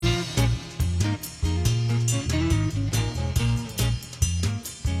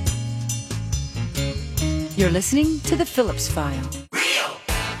You're listening to The Phillips File. Real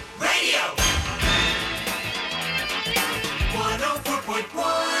Radio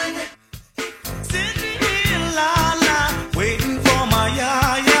 104.1. Sitting here, la la, waiting for my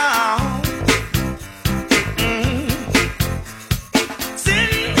ya-ya.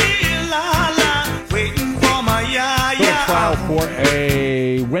 Sitting here, la la, waiting for my ya-ya. File for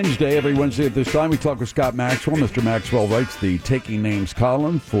a Wednesday. Every Wednesday at this time, we talk with Scott Maxwell. Mr. Maxwell writes the Taking Names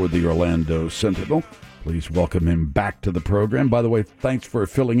column for the Orlando Sentinel. Please welcome him back to the program. By the way, thanks for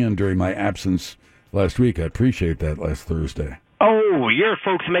filling in during my absence last week. I appreciate that last Thursday. Oh, your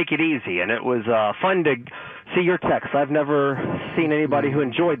folks make it easy, and it was fun to see your texts. I've never seen anybody who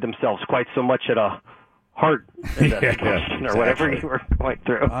enjoyed themselves quite so much at a heart investigation or whatever you were going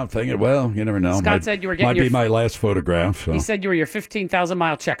through. I'm thinking, well, you never know. Scott said you were getting might be my last photograph. So. He said you were your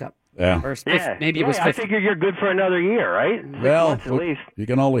 15,000-mile checkup. Yeah. Or maybe it was 50. I figure you're good for another year, right? 6 months at least. You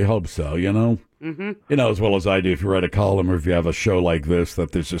can only hope so, you know. Mm-hmm. You know as well as I do, if you write a column or if you have a show like this,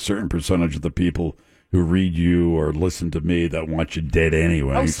 that there's a certain percentage of the people who read you or listen to me that want you dead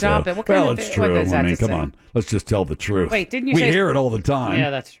anyway. Oh, stop it. What kind of it's true. I mean, come on. Let's just tell the truth. Wait, didn't you We say... hear it all the time.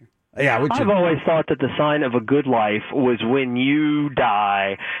 Yeah, that's true. Yeah, I've always thought that the sign of a good life was when you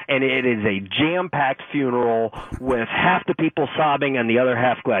die and it is a jam-packed funeral with half the people sobbing and the other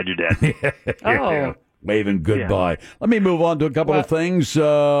half glad you're dead. Oh. Waving goodbye. Yeah. Let me move on to a couple of things.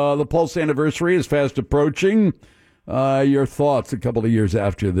 The Pulse anniversary is fast approaching. Your thoughts a couple of years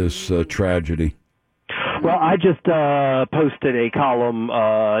after this tragedy? Well, I just posted a column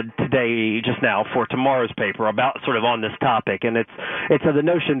today, just now, for tomorrow's paper about sort of on this topic, and it's the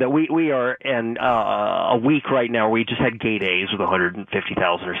notion that we are in a week right now. We just had gay days with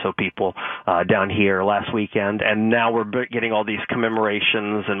 150,000 or so people down here last weekend, and now we're getting all these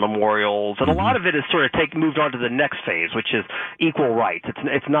commemorations and memorials, and a lot of it is sort of moved on to the next phase, which is equal rights.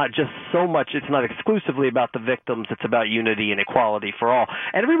 It's not just so much, it's not exclusively about the victims, it's about unity and equality for all,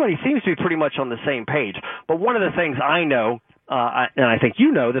 and everybody seems to be pretty much on the same page. But one of the things I know, and I think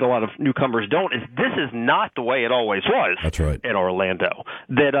you know that a lot of newcomers don't, is this is not the way it always was. That's right. In Orlando.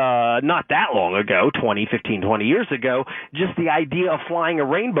 That not that long ago, 20 years ago, just the idea of flying a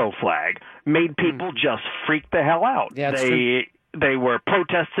rainbow flag made people just freak the hell out. Yeah, They were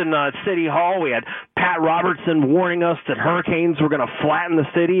protesting City Hall. We had Pat Robertson warning us that hurricanes were going to flatten the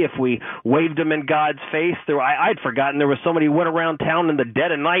city if we waved them in God's face. I'd forgotten there was somebody who went around town in the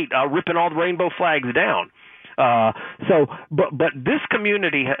dead of night ripping all the rainbow flags down. But this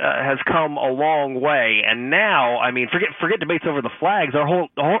community has come a long way, and now, I mean, forget debates over the flags. Our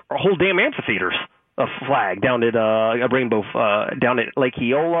whole damn amphitheater's a flag down at a rainbow down at Lake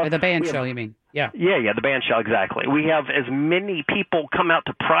Eola. The band shell, you mean? Yeah, the band shell, exactly. We have as many people come out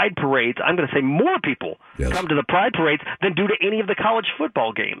to pride parades. I'm going to say more people come to the pride parades than do to any of the college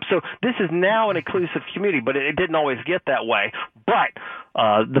football games. So this is now an inclusive community, but it didn't always get that way. But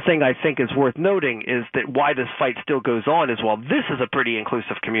the thing I think is worth noting is that why this fight still goes on is, while this is a pretty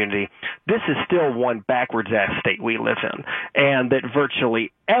inclusive community, this is still one backwards-ass state we live in, and that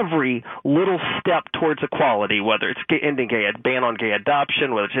virtually every little step towards equality, whether it's ending ban on gay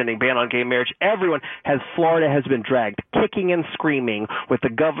adoption, whether it's ending ban on gay marriage, Florida has been dragged kicking and screaming with the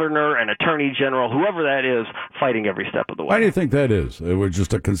governor and attorney general, whoever that is, fighting every step of the way. Why do you think that is? We're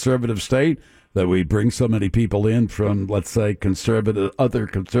just a conservative state, that we bring so many people in from, let's say, other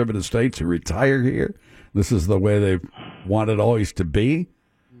conservative states who retire here. This is the way they want it always to be.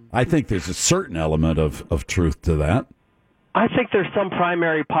 I think there's a certain element of truth to that. I think there's some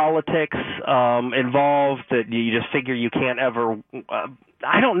primary politics involved that you just figure you can't ever.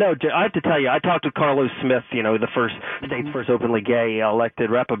 I don't know. I have to tell you, I talked to Carlos Smith, the state's first openly gay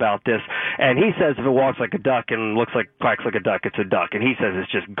elected rep, about this, and he says if it walks like a duck and quacks like a duck, it's a duck, and he says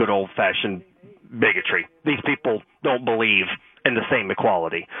it's just good old fashioned bigotry. These people don't believe in the same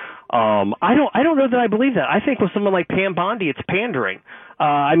equality. I don't know that I believe that. I think with someone like Pam Bondi, it's pandering.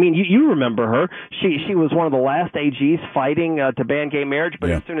 I mean, you remember her. She was one of the last AGs fighting to ban gay marriage,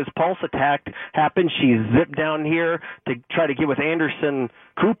 but as soon as Pulse attack happened, she zipped down here to try to get with Anderson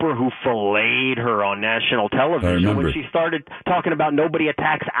Cooper, who filleted her on national television when she started talking about nobody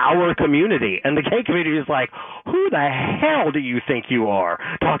attacks our community. And the gay community is like, who the hell do you think you are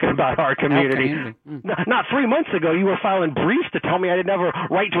talking about our community? Not 3 months ago, you were filing briefs to tell me I didn't have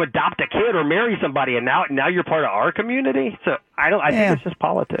a right to adopt a kid or marry somebody, and now you're part of our community? So I think it's just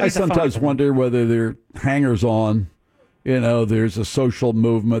politics. I sometimes wonder whether they're hangers-on. There's a social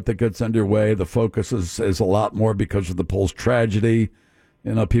movement that gets underway. The focus is a lot more because of the Pulse tragedy.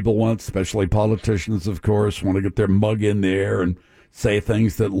 People want, especially politicians, of course, want to get their mug in there and say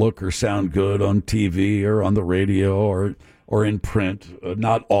things that look or sound good on TV or on the radio or in print.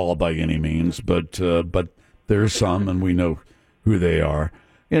 Not all by any means, but There's some, and we know who they are.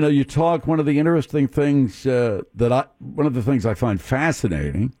 You talk. One of the interesting things one of the things I find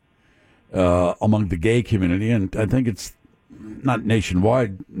fascinating among the gay community, and I think it's not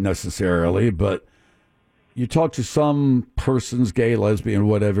nationwide necessarily, but you talk to some persons, gay, lesbian,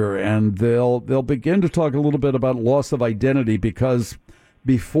 whatever, and they'll begin to talk a little bit about loss of identity because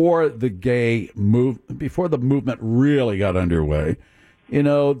before the movement really got underway,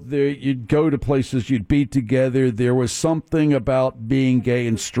 you'd go to places, you'd be together. There was something about being gay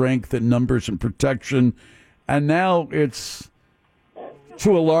and strength and numbers and protection, and now it's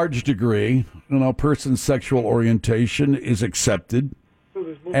to a large degree, person's sexual orientation is accepted.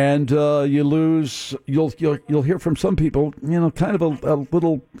 And you'll hear from some people, kind of a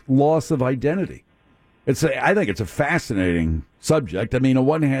little loss of identity. I think it's a fascinating subject. I mean, on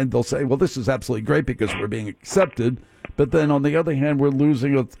one hand, they'll say, well, this is absolutely great because we're being accepted. But then on the other hand, we're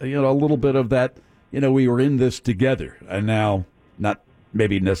losing a little bit of that, we were in this together. And now not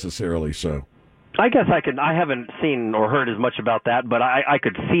maybe necessarily so. I guess I haven't seen or heard as much about that, but I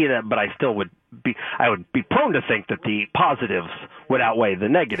could see that, but I would be prone to think that the positives would outweigh the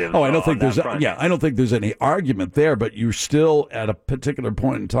negatives. Oh, I don't think there's any argument there, but you still at a particular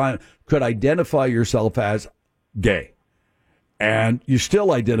point in time could identify yourself as gay. And you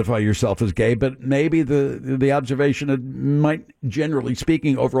still identify yourself as gay, but maybe the observation it might, generally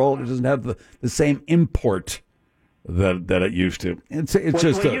speaking, overall, it doesn't have the same import that it used to. There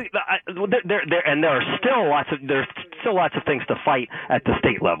are still lots of things to fight at the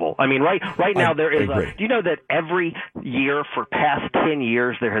state level. I mean, right now there is. Do you know that every year for past 10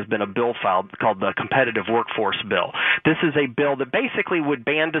 years there has been a bill filed called the Competitive Workforce Bill? This is a bill that basically would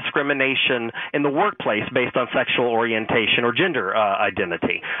ban discrimination in the workplace based on sexual orientation or gender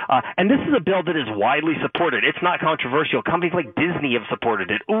identity. And this is a bill that is widely supported. It's not controversial. Companies like Disney have supported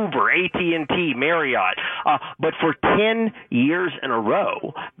it, Uber, AT&T, Marriott. But for 10 years in a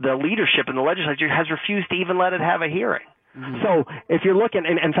row, the leadership in the legislature has refused to even let it have a hearing. Mm-hmm. So if you're looking,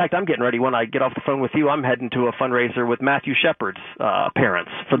 and in fact, I'm getting ready when I get off the phone with you, I'm heading to a fundraiser with Matthew Shepard's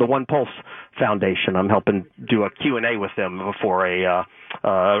parents for the One Pulse Foundation. I'm helping do a Q&A with them before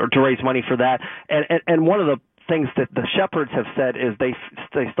to raise money for that. And one of the things that the Shepherds have said is they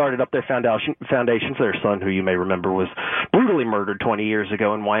started up their foundation for their son, who you may remember was brutally murdered 20 years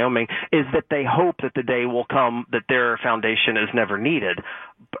ago in Wyoming, is that they hope that the day will come that their foundation is never needed.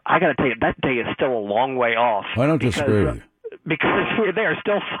 But I got to tell you, that day is still a long way off. I don't disagree with you. Because they are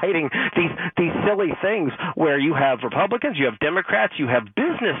still fighting these silly things where you have Republicans, you have Democrats, you have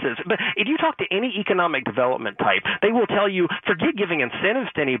businesses. But if you talk to any economic development type, they will tell you, forget giving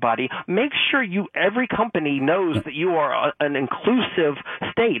incentives to anybody. Make sure every company knows that you are an inclusive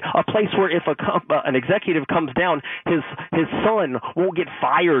state, a place where if an executive comes down, his son won't get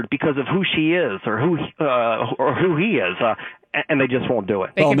fired because of who she is or who he is. And they just won't do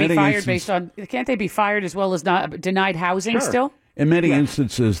it. They can be fired based on. Can't they be fired as well as not denied housing still? In many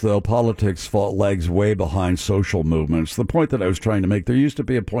instances, though, politics lags way behind social movements. The point that I was trying to make, there used to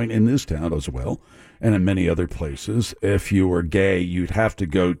be a point in this town as well, and in many other places, if you were gay, you'd have to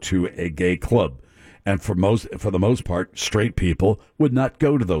go to a gay club. And for the most part, straight people would not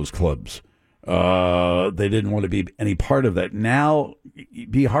go to those clubs. They didn't want to be any part of that. Now,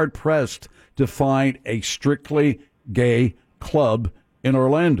 you'd be hard-pressed to find a strictly gay club in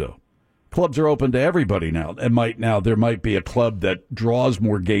Orlando. Clubs are open to everybody now. There might be a club that draws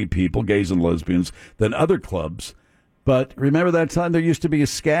more gay people, gays and lesbians, than other clubs. But remember that time there used to be a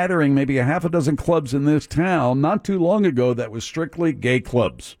scattering, maybe a half a dozen clubs in this town not too long ago that was strictly gay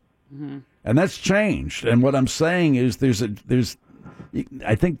clubs. Mm-hmm. And that's changed. And what I'm saying is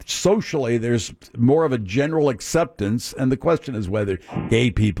I think socially there's more of a general acceptance, and the question is whether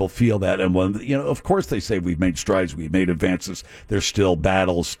gay people feel that. And of course they say we've made strides, we've made advances. There's still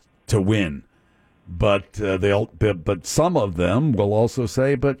battles to win, but some of them will also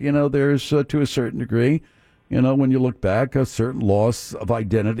say, but there's to a certain degree, when you look back, a certain loss of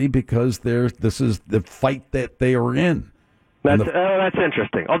identity because this is the fight that they are in. That's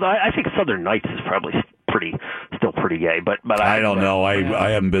interesting. Although I think Southern Nights is probably still pretty gay, but I don't know. I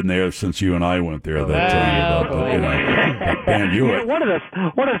haven't been there since you and I went there. One of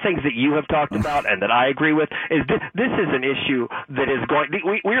the things that you have talked about and that I agree with is this is an issue that is going.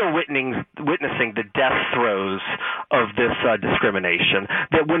 We are witnessing the death throes of this discrimination.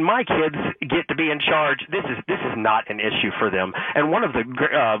 That when my kids get to be in charge, this is not an issue for them. And one of the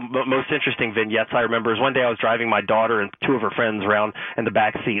most interesting vignettes I remember is one day I was driving my daughter and two of her friends around in the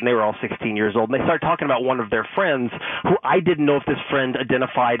back seat, and they were all 16 years old, and they started talking about about one of their friends who I didn't know if this friend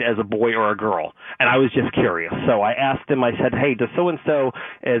identified as a boy or a girl, and I was just curious. So I asked them. I said, "Hey, does so and so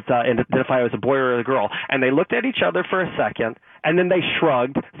identify as a boy or a girl?" And they looked at each other for a second, and then they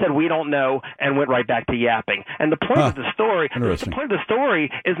shrugged, said, "We don't know," and went right back to yapping. And the point of the story,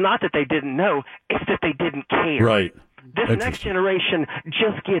 is not that they didn't know; it's that they didn't care. Right. This next generation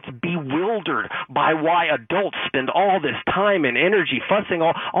just gets bewildered by why adults spend all this time and energy fussing.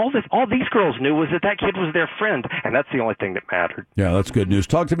 All these girls knew was that kid was their friend, and that's the only thing that mattered. Yeah, that's good news.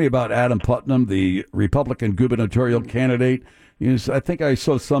 Talk to me about Adam Putnam, the Republican gubernatorial candidate. I think I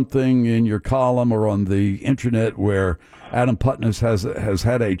saw something in your column or on the internet where Adam Putnam has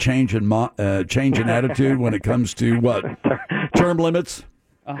had a change in attitude when it comes to what term limits.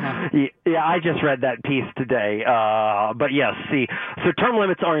 Uh-huh. Yeah, I just read that piece today. But yes, so term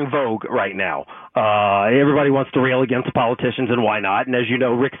limits are in vogue right now. Everybody wants to rail against politicians, and why not? And as you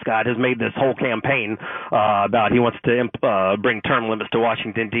know, Rick Scott has made this whole campaign about he wants to bring term limits to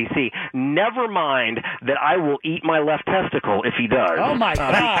Washington, D.C. Never mind that I will eat my left testicle if he does. Oh, my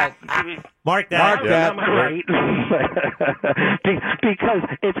God. Mark that. Am I right? Because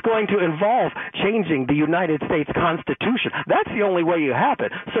it's going to involve changing the United States Constitution. That's the only way you have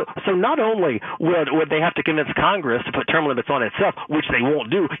it. So not only would they have to convince Congress to put term limits on itself, which they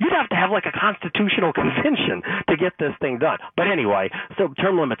won't do, you'd have to have like a constitutional convention to get this thing done. But anyway, so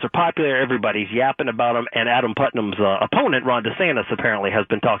term limits are popular. Everybody's yapping about them, and Adam Putnam's opponent, Ron DeSantis, apparently has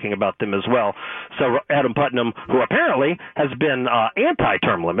been talking about them as well. So Adam Putnam, who apparently has been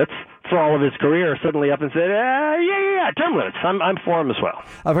anti-term limits for all of his career, suddenly up and said, yeah, term limits. I'm for them as well.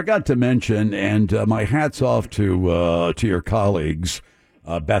 I forgot to mention, and my hat's off to your colleagues,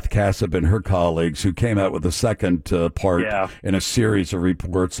 Beth Cassab and her colleagues, who came out with the second part in a series of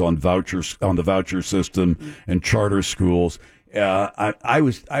reports on the voucher system and charter schools. I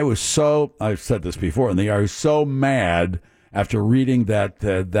was so, I've said this before, I was so mad after reading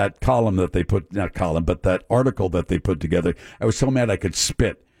that column that they put, not column, but that article that they put together. I was so mad I could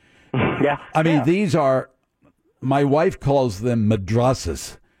spit. Yeah. I mean, these are, my wife calls them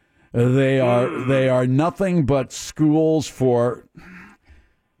madrasas. They are nothing but schools for,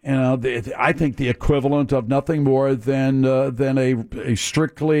 I think the equivalent of nothing more than a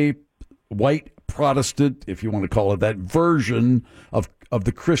strictly white Protestant, if you want to call it that, version of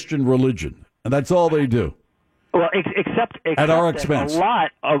the Christian religion. And that's all they do. Well, except at our expense. A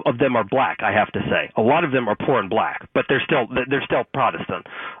lot of them are black, I have to say. A lot of them are poor and black, but they're still Protestant.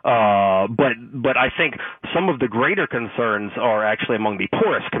 But I think some of the greater concerns are actually among the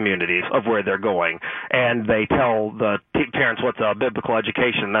poorest communities of where they're going, and they tell the parents what's a biblical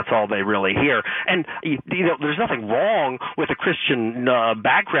education. That's all they really hear. And there's nothing wrong with a Christian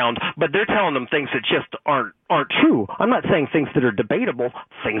background, but they're telling them things that just aren't true. I'm not saying things that are debatable,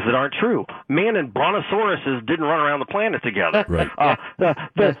 things that aren't true. Man and brontosauruses didn't run around the planet together. Right.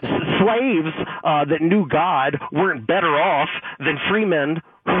 The slaves that knew God weren't better off than free men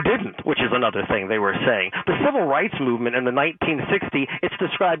who didn't, which is another thing they were saying. The civil rights movement in the 1960s, it's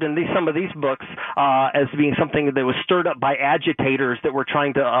described in some of these books as being something that was stirred up by agitators that were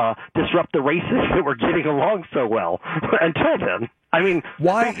trying to disrupt the races that were getting along so well. Until then, I mean,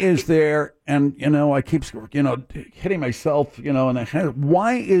 why is there, and I keep hitting myself, in the head,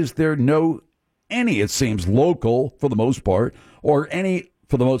 why is there any, it seems, local for the most part, or any,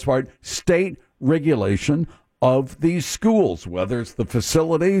 for the most part, state regulation of these schools, whether it's the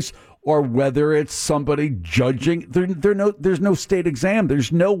facilities or whether it's somebody judging? There's no state exam.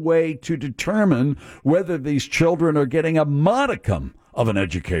 There's no way to determine whether these children are getting a modicum of an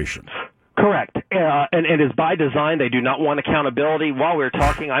education. Correct. And it is by design. They do not want accountability. While we're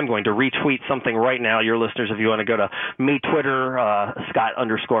talking, I'm going to retweet something right now. Your listeners, if you want to go to me Twitter,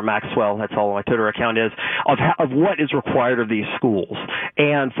 Scott_Maxwell, that's all my Twitter account is, of what is required of these schools.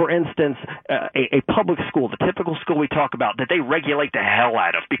 And for instance, a public school, the typical school we talk about, that they regulate the hell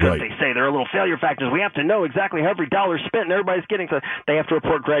out of because they say there are little failure factors. We have to know exactly how every dollar is spent and everybody's getting to. They have to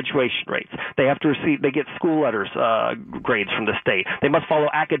report graduation rates. They have to they get school letters, grades from the state. They must follow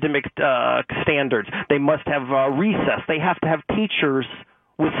academic standards. They must have recess. They have to have teachers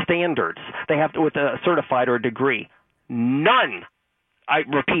with standards. They have to with a certified or a degree. None, I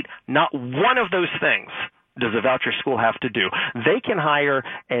repeat, not one of those things does a voucher school have to do. They can hire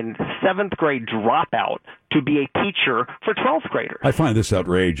a 7th grade dropout to be a teacher for 12th graders. I find this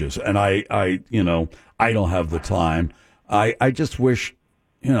outrageous, and I don't have the time. I just wish,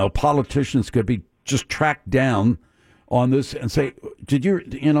 politicians could be just tracked down on this and say, did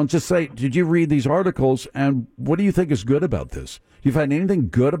you read these articles and what do you think is good about this? Do you find anything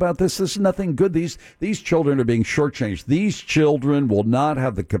good about this? This is nothing good. These children are being shortchanged. These children will not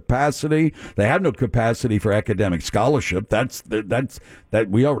have the capacity. They have no capacity for academic scholarship. That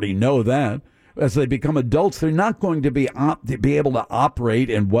we already know that. As they become adults, they're not going to be able to operate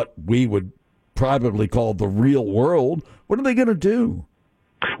in what we would probably call the real world. What are they going to do?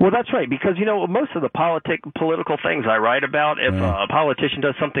 Well, that's right, because, most of the political things I write about, if a politician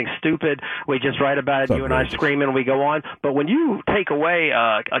does something stupid, we just write about it, you and I scream and we go on. But when you take away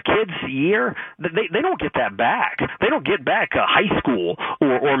a kid's year, they don't get that back. They don't get back high school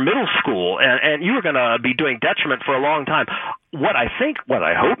or middle school, and you are going to be doing detriment for a long time. What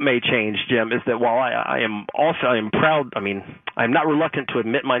I hope may change, Jim, is that while I am proud, I'm not reluctant to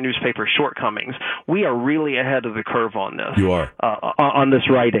admit my newspaper's shortcomings, we are really ahead of the curve on this. You are. On this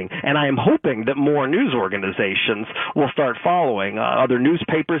writing. And I am hoping that more news organizations will start following other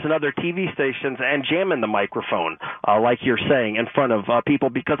newspapers and other TV stations and jamming the microphone, like you're saying, in front of people,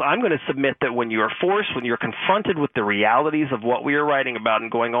 because I'm going to submit that when you're confronted with the realities of what we are writing about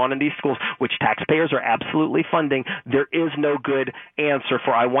and going on in these schools, which taxpayers are absolutely funding, there is no good answer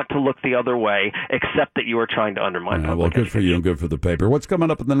for I want to look the other way, except that you are trying to undermine public well, good education. for you and good for the paper. What's coming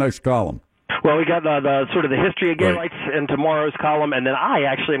up in the next column? Well, we got the history of gay rights in tomorrow's column, and then I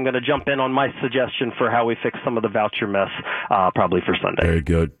actually am going to jump in on my suggestion for how we fix some of the voucher mess, probably for Sunday. Very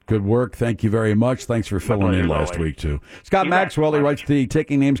good. Good work. Thank you very much. Thanks for filling in last week, too. Scott Maxwell, he writes the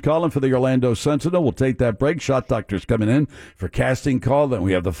Taking Names column for the Orlando Sentinel. We'll take that break. Shot Doctor's coming in for Casting Call. Then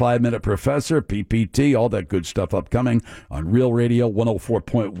we have the 5-Minute Professor, PPT, all that good stuff upcoming on Real Radio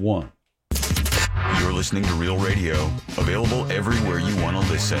 104.1. You're listening to Real Radio, available everywhere you want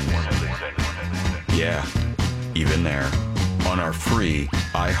to listen. Yeah, even there. On our free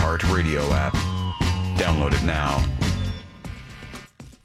iHeartRadio app. Download it now.